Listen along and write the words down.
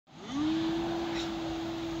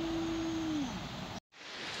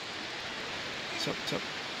So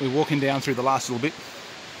we're walking down through the last little bit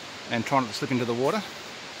and trying not to slip into the water.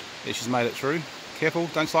 Yeah, she's made it through. Careful,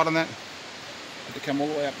 don't slide on that. Had to come all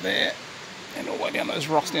the way up there and all the way down those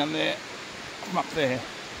rocks down there, from up there.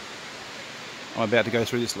 I'm about to go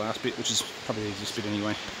through this last bit, which is probably the easiest bit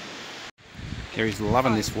anyway. Kerry's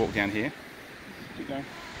loving this walk down here. Keep going.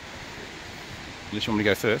 Unless you want me to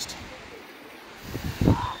go first.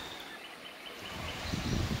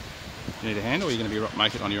 You need a hand, or are you going to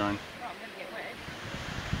make it on your own? Oh, I'm going to get wet.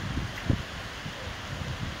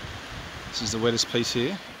 This is the wettest piece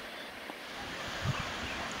here.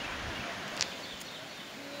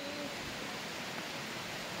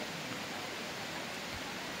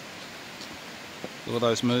 Look at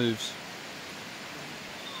those moves.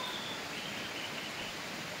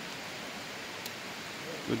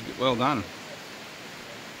 Good, well done.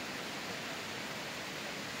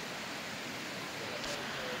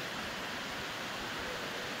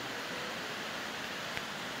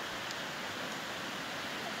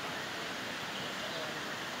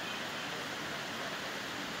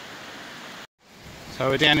 So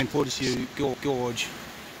we're down in Fortescue Gorge.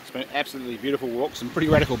 It's been an absolutely beautiful walk, some pretty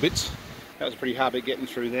radical bits. That was a pretty hard bit getting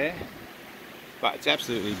through there, but it's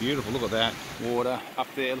absolutely beautiful. Look at that water up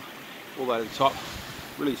there, all the way to the top.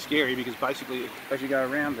 Really scary because basically as you go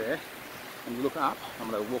around there and you look up, I'm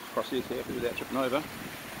going to walk across here carefully without tripping over.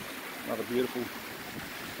 Another beautiful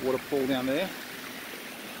waterfall down there,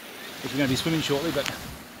 which we're going to be swimming shortly, but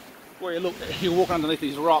where you look, you walk underneath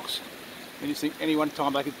these rocks and you think any one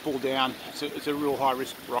time they could fall down. It's a real high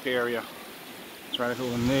risk rock area. It's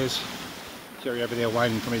radical, and there's Kerry over there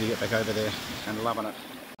waiting for me to get back over there and loving it.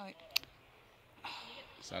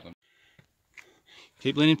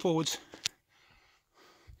 Keep leaning forwards.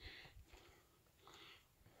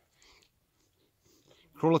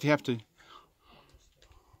 Crawl if you have to.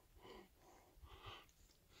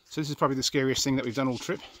 So this is probably the scariest thing that we've done all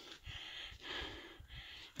trip.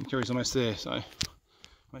 And Kerry's almost there, so I'm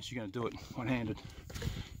actually going to do it one-handed.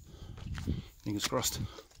 Fingers crossed.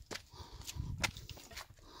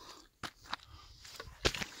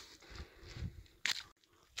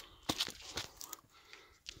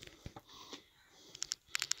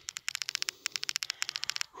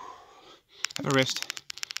 Have a rest.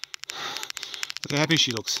 Look how happy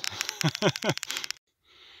she looks.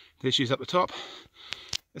 There she is up the top.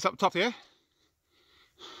 It's up the top there.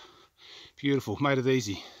 Beautiful, made it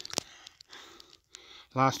easy.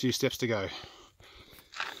 Last few steps to go.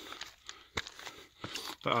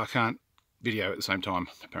 But I can't video at the same time,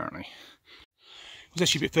 apparently. It was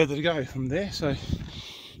actually a bit further to go from there, so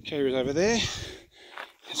Kerry was over there.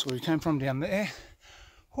 That's where we came from, down there.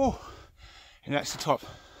 Oh, and that's the top.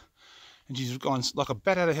 And she's gone like a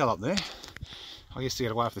bat out of hell up there. I guess to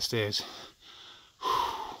get away off the stairs.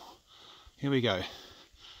 Here we go.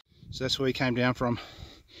 So that's where we came down from.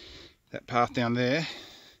 That path down there,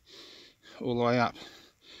 all the way up.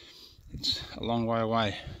 It's a long way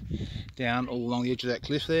away. Down all along the edge of that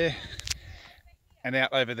cliff there, and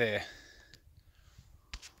out over there.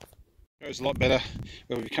 Goes a lot better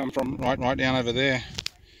where we've come from, right down over there.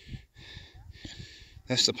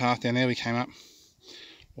 That's the path down there we came up.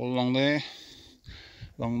 All along there,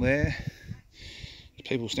 along there. There's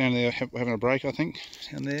people standing there having a break, I think,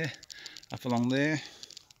 down there, up along there,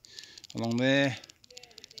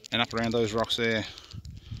 and up around those rocks there.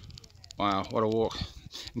 Wow, what a walk.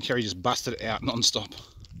 And Kerry just busted it out non-stop.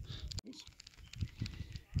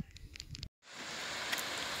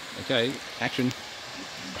 Okay, action.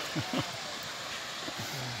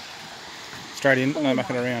 Straight in, no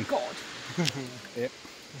mucking around. God. Yep.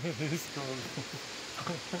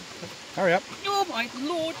 Hurry up. Oh my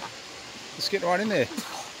lord. Let's get right in there.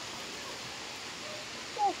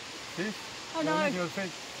 Oh, oh no.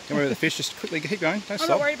 Come over the fish, just quickly keep going, don't stop. I'm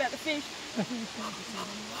not worried about the fish.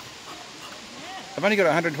 I've only got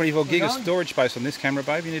 124 gig of storage space on this camera,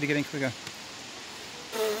 babe. You need to get in quicker.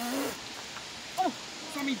 Oh,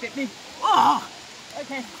 somebody bit me. Oh,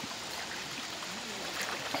 okay.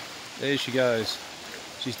 There she goes.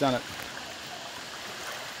 She's done it.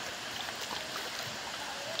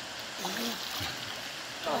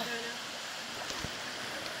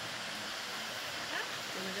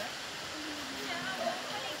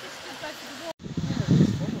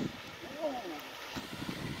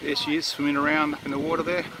 There she is, swimming around up in the water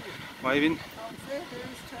there, waving,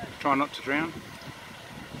 trying not to drown.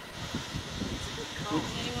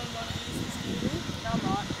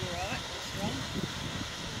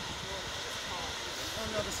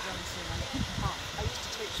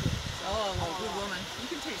 Oh, well, good woman. You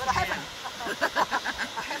can teach me I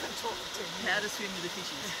haven't talked to him. how to swim with the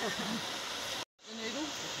fishies. The noodle?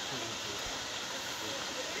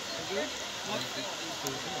 Good.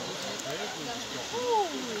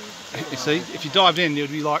 You see, if you dived in, it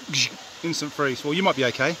would be like instant freeze. Well, you might be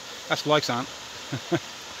okay. Us blokes aren't.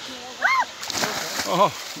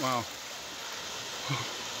 Oh, wow.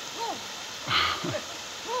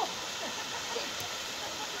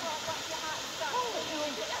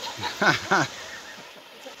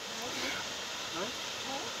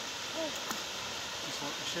 Just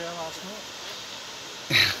like the shower last night.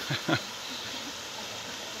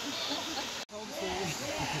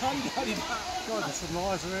 God, there's some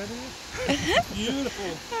lies around here. Beautiful.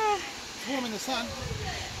 It's warm in the sun.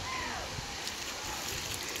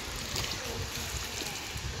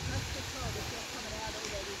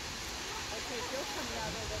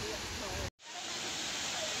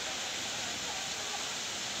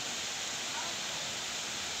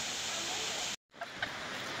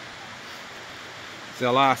 It's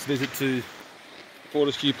our last visit to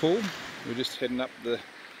Fortescue Pool. We're just heading up the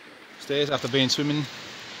stairs after being swimming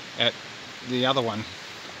at the other one.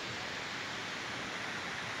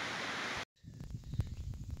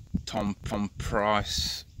 Tom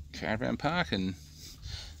Price Caravan Park, and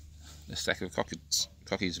the stack of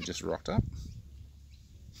cockies have just rocked up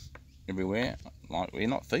everywhere. Like, we're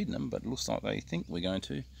not feeding them, but it looks like they think we're going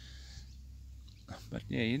to. But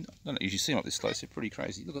yeah, you don't usually see them up this close. They're pretty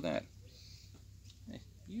crazy. Look at that. Yeah,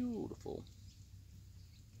 beautiful.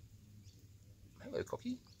 Hello,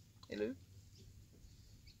 cocky. Hello.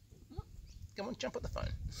 Come on, jump at the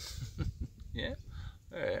phone. Yeah.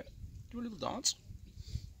 Alright. Do a little dance.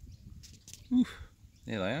 Oof.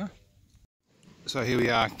 There they are. So here we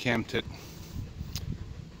are, camped at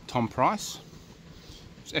Tom Price.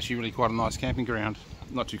 It's actually really quite a nice camping ground,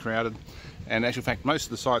 not too crowded. And in actual fact, most of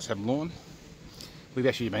the sites have lawn. We've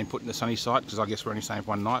actually been put in the sunny site because I guess we're only staying for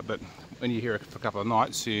one night, but when you're here for a couple of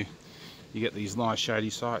nights, you get these nice shady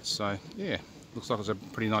sites. So yeah, looks like it's a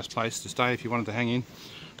pretty nice place to stay if you wanted to hang in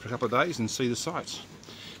for a couple of days and see the sights.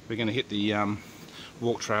 We're going to hit the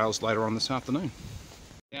walk trails later on this afternoon.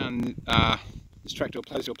 Down this track to a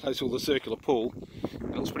place called the Circular Pool.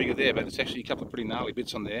 It looks pretty good there, but it's actually a couple of pretty gnarly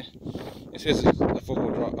bits on there. It says a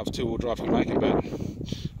two-wheel drive can make it, but I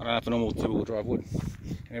don't know if a normal two-wheel drive would.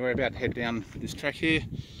 Anyway, we're about to head down this track here,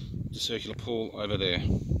 the Circular Pool over there.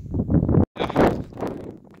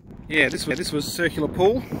 Yeah, this was Circular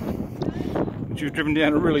Pool, which we've driven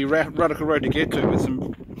down a really radical road to get to, with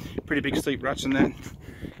some pretty big steep ruts and that.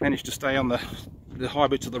 Managed to stay on the high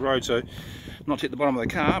bits of the road, so not to hit the bottom of the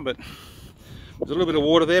car, but there's a little bit of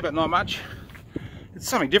water there, but not much. It's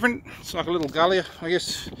something different. It's like a little gully. I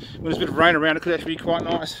guess when there's a bit of rain around, it could actually be quite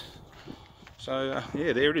nice. So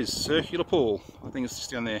yeah, there it is, Circular Pool. I think it's just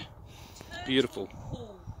down there. Beautiful.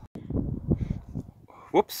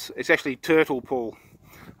 Whoops, it's actually Turtle Pool.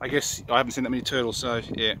 I guess I haven't seen that many turtles, so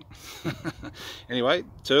yeah. Anyway,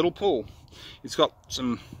 Turtle Pool. It's got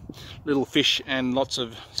some little fish and lots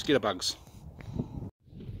of skitterbugs.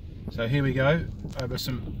 So here we go, over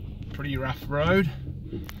some pretty rough road.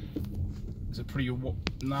 There's a pretty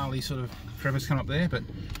gnarly sort of crevice coming up there, but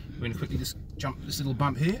we're going to quickly just jump this little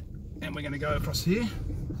bump here, and we're going to go across here,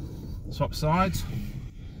 swap sides,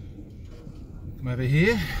 come over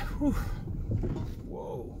here. Whew.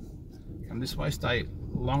 Whoa, come this way, stay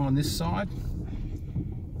long on this side,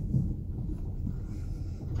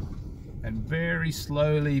 and very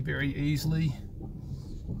slowly, very easily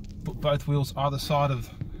put both wheels either side of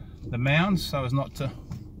the mound so as not to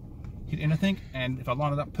hit anything, and if I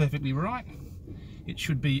line it up perfectly right, it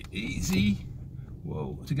should be easy,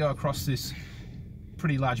 whoa, to go across this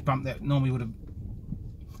pretty large bump that normally would have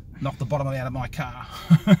knocked the bottom out of my car.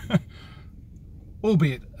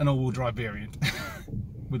 Albeit an all-wheel drive variant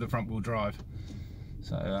with a front-wheel drive.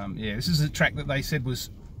 So yeah, this is a track that they said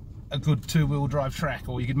was a good two-wheel drive track,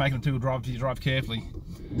 or you could make it a two-wheel drive if you drive carefully,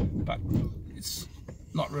 but it's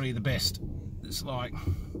not really the best. It's like,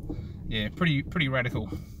 yeah, pretty radical.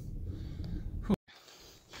 Whew.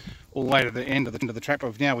 All the way to the end of the track.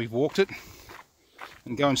 We've walked it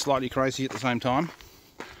and going slightly crazy at the same time.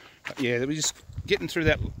 But yeah, we're just getting through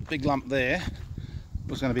that big lump there.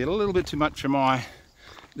 Was going to be a little bit too much for my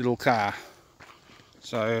little car,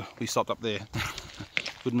 so we stopped up there.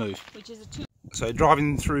 Good move. Which is So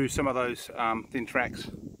driving through some of those thin tracks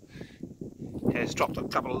has dropped a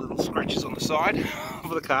couple of little scratches on the side of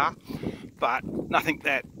the car, but nothing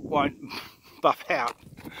that won't buff out,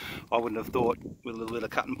 I wouldn't have thought, with a little bit of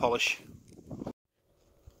cut and polish.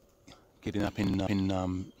 Getting up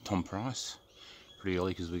in Tom Price pretty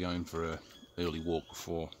early because we're going for an early walk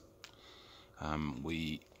before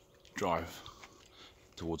we drive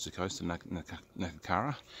towards the coast of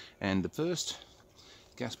Nakakara. And the first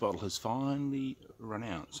gas bottle has finally run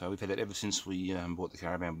out. So we've had that ever since we bought the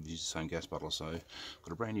caravan. We've used the same gas bottle, so I've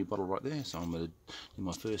got a brand new bottle right there, so I'm going to do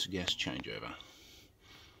my first gas changeover.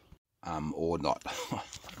 Or not. I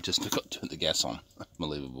just forgot to turn the gas on.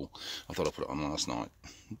 Unbelievable. I thought I put it on last night.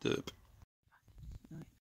 Derp.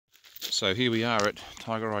 So here we are at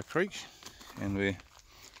Tiger Eye Creek, and we're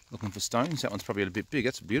looking for stones. That one's probably a bit big.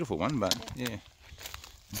 That's a beautiful one, but yeah.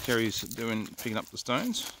 Terry's picking up the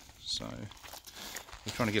stones, so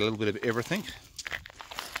we're trying to get a little bit of everything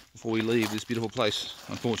before we leave this beautiful place.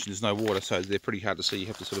 Unfortunately, there's no water, so they're pretty hard to see. You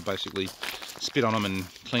have to sort of basically spit on them and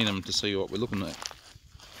clean them to see what we're looking at.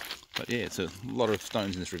 But yeah, it's a lot of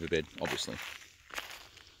stones in this riverbed, obviously.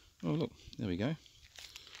 Oh look, there we go.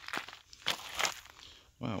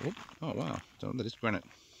 Wow, whoop. Oh wow, that is granite.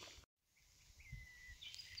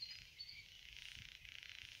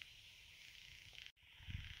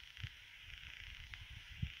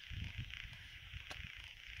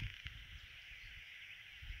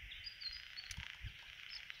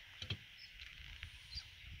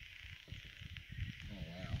 Oh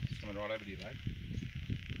wow, it's coming right over to you, mate.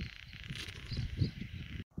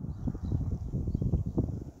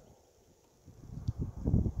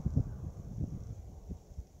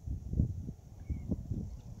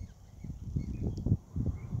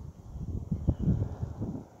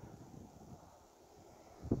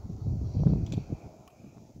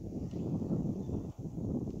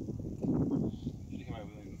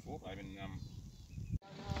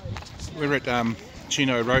 We're at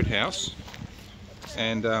Chino Roadhouse,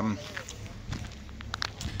 and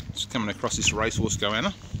just coming across this racehorse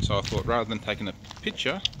goanna. So I thought rather than taking a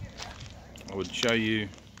picture, I would show you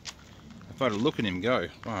a photo. Look at him go.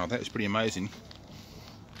 Wow, that is pretty amazing.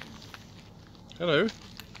 Hello.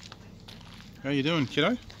 How you doing,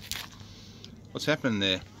 kiddo? What's happening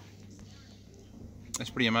there?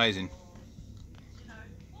 That's pretty amazing.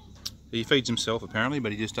 He feeds himself apparently,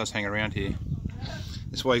 but he just does hang around here.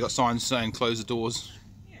 That's why you got signs saying close the doors.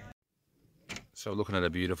 So looking at a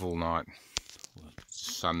beautiful night.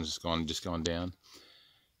 Sun's just gone down.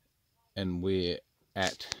 And we're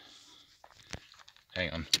at, hang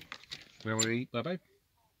on. Where are we, babe?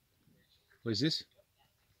 Where's this?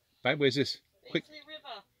 Babe, where's this? Quick. Beasley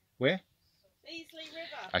River. Where? Beasley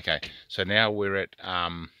River. Okay, so now we're at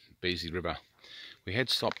Beasley River. We had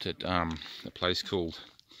stopped at a place called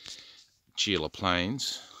Sheila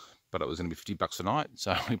Plains, but it was going to be $50 a night,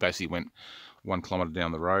 so we basically went 1 kilometre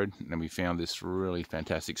down the road, and then we found this really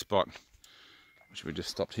fantastic spot, which we just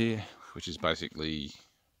stopped here, which is basically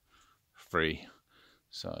free.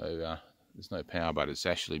 So there's no power, but it's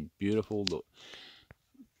actually beautiful. The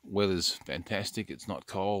weather's fantastic. It's not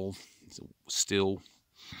cold. It's still.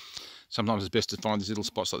 Sometimes it's best to find these little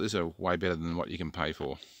spots like this are way better than what you can pay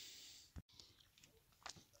for.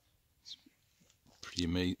 It's pretty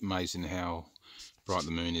amazing how bright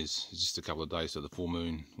the moon is. It's just a couple of days to the full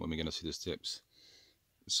moon when we're going to see the steps.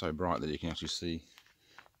 It's so bright that you can actually see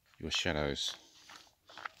your shadows.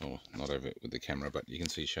 Or not over it with the camera, but you can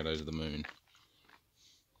see shadows of the moon.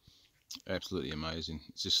 Absolutely amazing.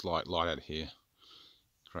 It's just light out here.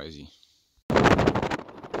 Crazy.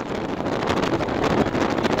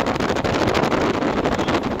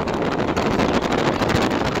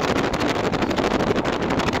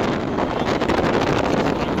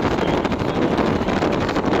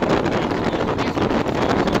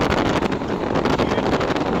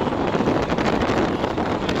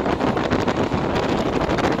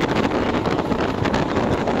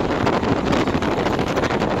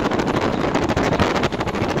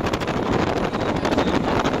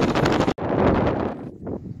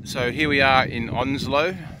 So here we are in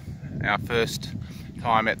Onslow, our first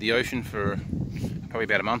time at the ocean for probably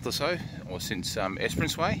about a month or so, or since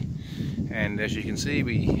Esperance Way. And as you can see,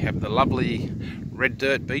 we have the lovely red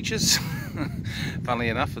dirt beaches. Funnily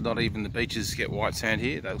enough, not even the beaches get white sand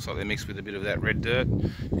here. They look like they're mixed with a bit of that red dirt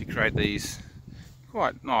to create these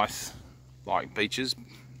quite nice like beaches.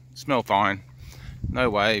 Smell fine, no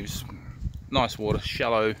waves, nice water,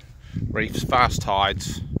 shallow reefs, fast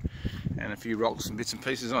tides, and a few rocks and bits and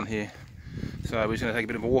pieces on here. So we're just going to take a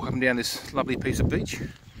bit of a walk up and down this lovely piece of beach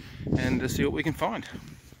and see what we can find.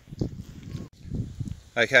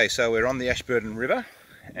 Okay, so we're on the Ashburton River,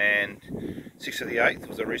 and 6th of the 8th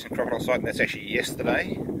was a recent crocodile sight, and that's actually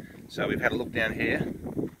yesterday. So we've had a look down here,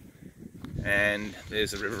 and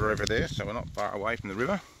there's the river over there, so we're not far away from the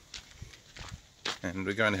river. And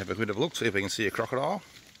we're going to have a bit of a look, see if we can see a crocodile.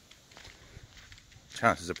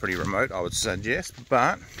 Chances are pretty remote, I would suggest,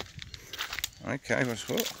 but okay,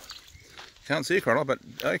 well, can't see a crocodile, but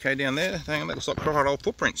okay, down there, hang on, that looks like crocodile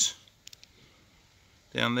footprints.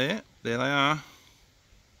 Down there, there they are.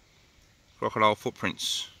 crocodile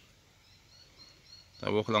footprints. They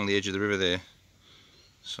walk along the edge of the river there.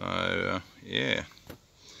 So yeah,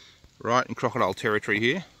 right in crocodile territory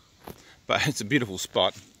here, but it's a beautiful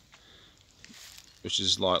spot, which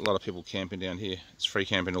is like a lot of people camping down here. It's free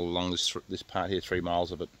camping all along this part here, 3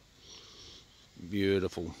 miles of it.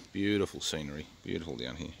 Beautiful, beautiful scenery, beautiful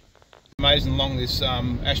down here. Amazing along this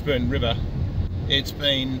Ashburn River. It's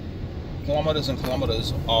been kilometres and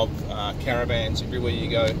kilometres of caravans everywhere you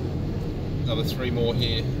go. Another 3 more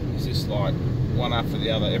here. It's just like one after the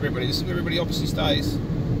other. Everybody obviously stays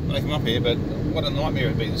when they come up here, but what a nightmare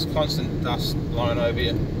it'd be. There's constant dust blowing over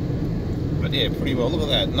you. But yeah, pretty well. Look at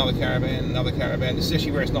that. Another caravan, another caravan.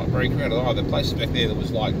 Especially where it's not very crowded either. Places back there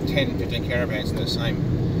was like 10, 15 caravans in the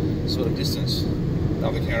same sort of distance.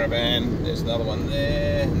 Another caravan. There's another one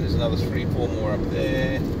there. And there's another 3, 4 more up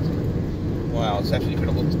there. Wow, it's absolutely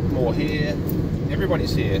incredible. More here.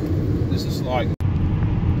 Everybody's here. This is like...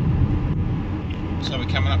 So we're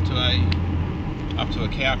coming up to a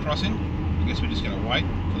cow crossing. I guess we're just going to wait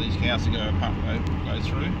for these cows to go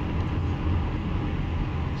through.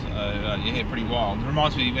 So yeah, pretty wild. It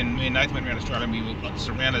reminds me when me and Nathan went around Australia, we were like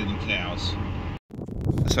surrounded in cows.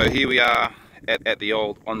 So here we are at the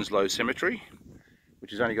old Onslow Cemetery,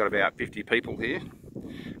 which has only got about 50 people here.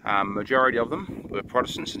 Majority of them were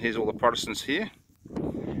Protestants, and here's all the Protestants here.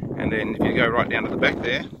 And then if you go right down to the back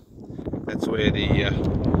there, that's where the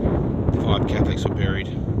 5 Catholics were buried,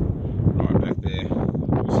 right back there.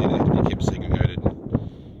 See, they have to be kept segregated.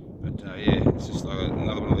 But yeah, it's just like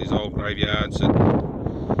another one of these old graveyards that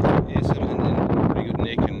is in pretty good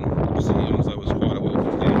nick, and obviously Onslow was quite a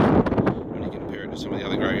wealthy town when you compare it to some of the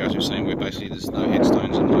other graveyards we've seen, where basically there's no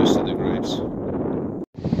headstones in most of the graves.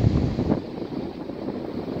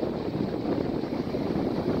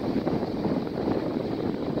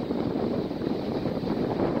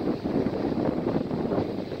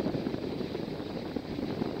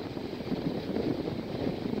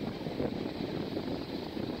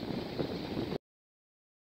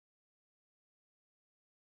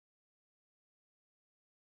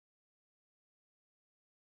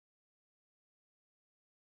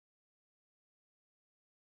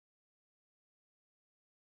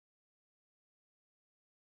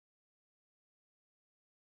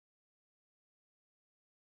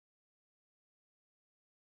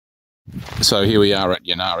 So here we are at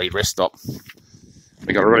Yonder rest stop.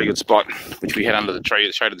 We got a really good spot, which we had under the tree,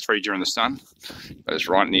 the shade of the tree during the sun. But it's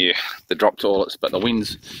right near the drop toilets, but the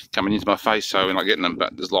wind's coming into my face, so we're not getting them.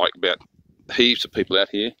 But there's like about heaps of people out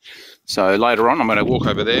here. So later on, I'm going to walk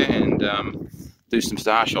over there and do some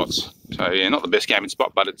star shots. So yeah, not the best camping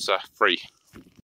spot, but it's free.